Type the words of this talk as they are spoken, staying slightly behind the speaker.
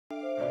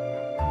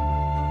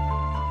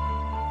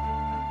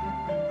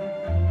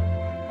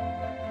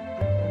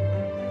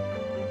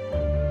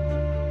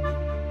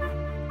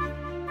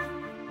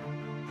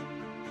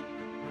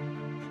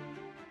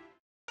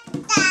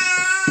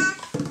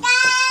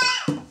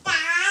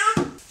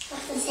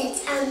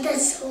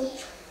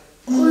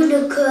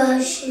grüne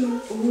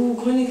Kirschen.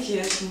 Grüne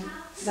Kirschen.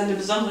 Das ist eine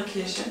besondere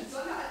Kirsche.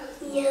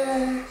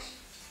 Ja.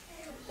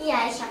 Ja,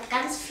 ich habe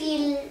ganz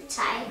viel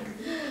Teig.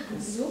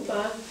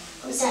 Super.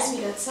 Ist das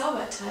wieder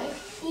Zauberteig?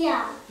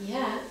 Ja.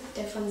 Ja,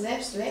 der von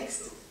selbst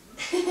wächst.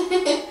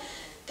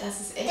 Das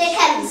ist echt. Der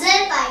kann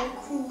selber einen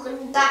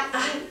Kuchen backen.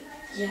 Ach,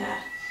 ja,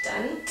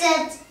 dann. Der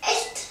hat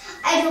echt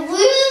eine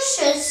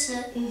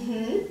Rührschüssel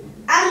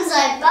an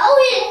seinem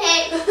Maul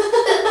hängen.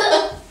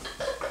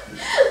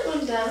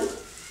 Und dann?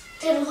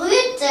 Dann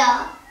rührt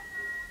er.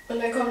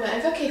 Und dann kommen da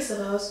einfach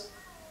Kekse raus.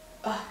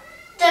 Oh.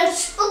 Dann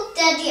spuckt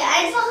er die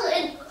einfach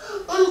in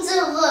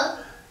unsere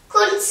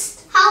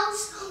Kunsthaus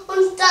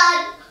und dann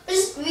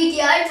müssen wir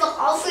die einfach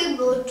aufheben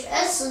und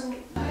essen.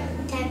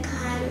 Der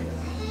kann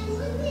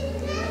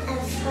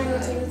von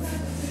dem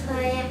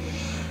Feuer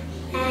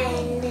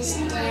eine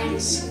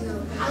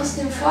Sternschnuppe. Aus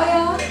dem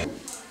Feuer?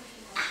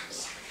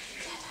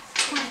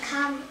 Da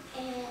kam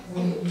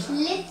ein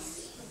Blitz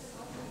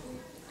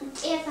und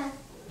er war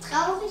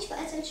traurig,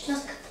 weil sein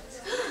Schloss kaputt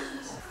ist.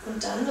 Und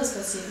dann, was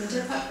passiert mit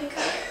der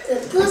Paprika?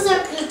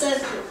 Glitter.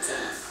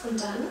 Und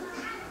dann?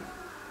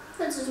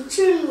 Also einen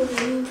schönen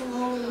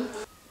Blumenbraun.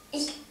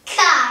 Ich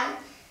kann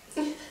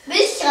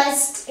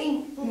Milchreis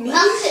trinken.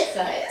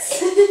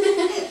 Milchreis?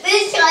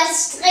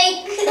 Milchreis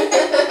trinken.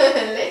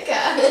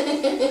 Lecker.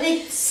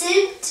 Mit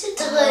Zimt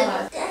drin.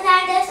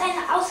 Nein, da ist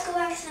eine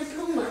ausgewachsene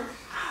Blume.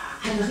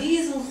 Eine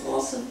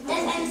riesengroße. Das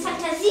ist eine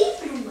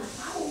Fantasieblume.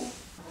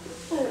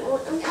 Wow.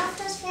 Und auf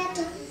das Pferd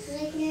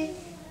regnet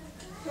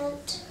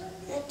mit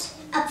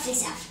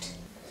Apfelsaft.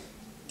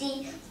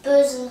 Die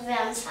Bösen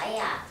werden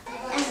verjagt.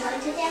 Dann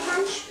sollte der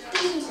Mann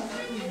spielen.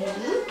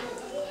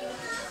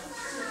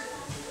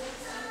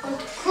 Und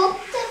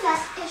guckte,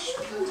 was er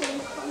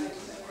spielen konnte.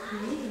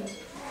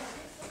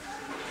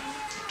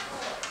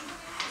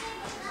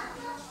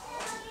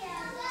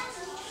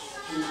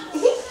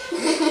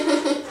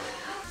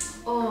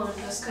 Und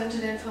was könnte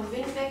denn vom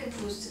Wind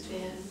weggepustet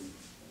werden?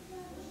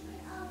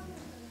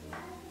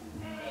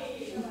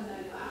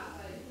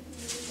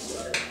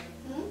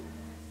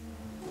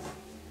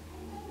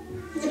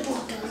 Eine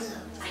Brotdose.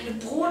 Eine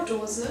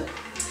Brotdose?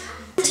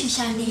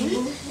 Tücher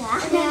nehmen. Ja.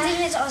 Und dann sehen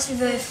wir jetzt aus wie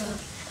Wölfe.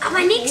 Aber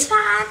nichts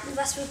verraten,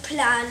 was wir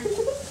planen.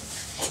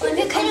 Und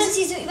wir können uns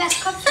die so übers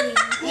Kopf legen.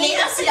 Nee,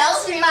 das sieht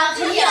aus wie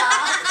Maria.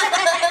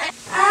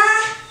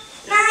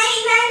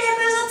 Nein, der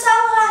böse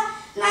Zauberer.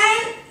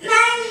 Nein,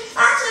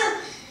 warte.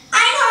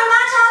 Einhorn,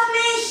 warte auf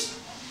mich.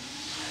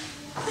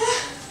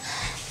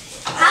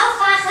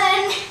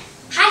 Aufwachen.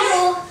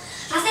 Hallo,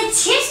 was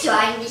erzählst du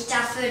eigentlich da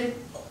für einen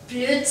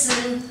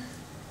Blödsinn?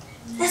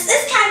 Das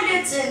ist kein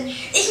Blödsinn.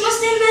 Ich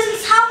muss den bösen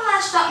Zauberer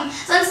stoppen,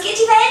 sonst geht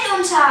die Welt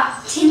unter.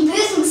 Den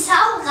bösen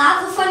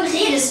Zauberer, wovon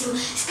redest du?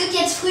 Es gibt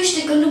jetzt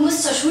Frühstück und du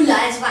musst zur Schule,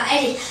 also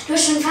beeil dich. Du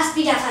hast schon fast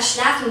wieder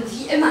verschlafen,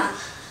 wie immer.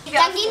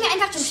 Dann gehen wir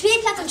einfach zum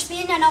Spielplatz und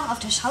spielen dann auch auf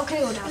der Schaukel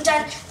oder. Und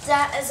dann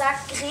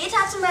sagt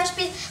Greta zum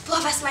Beispiel, boah,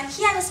 was man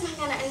hier alles machen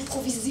kann, dann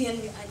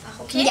improvisieren wir einfach,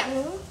 okay? Ja.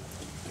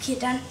 Okay,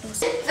 dann los.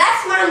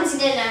 Was machen Sie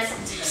denn als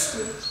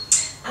liebsten?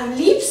 Am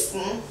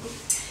liebsten?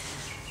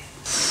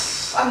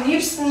 Am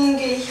liebsten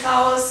gehe ich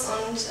raus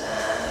und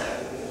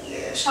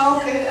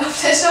schaukel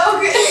auf der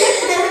Schaukel.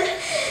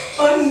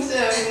 Und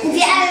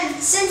Wie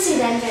alt sind Sie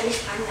denn, wenn ich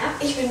fragen darf?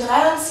 ich bin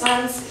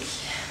 23.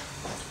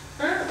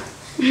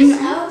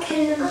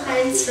 Schaukeln noch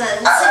 21.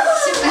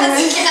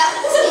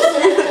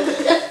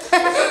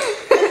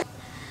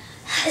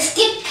 Es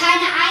gibt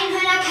keine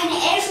Einhörner, keine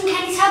Elfen,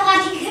 keine Zauberer,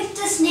 die gibt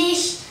es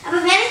nicht. Aber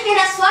wenn ich mir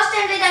das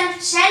vorstellen will,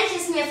 dann stelle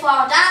ich es mir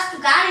vor und da hast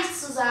du gar nichts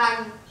zu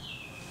sagen.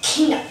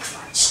 Kinder,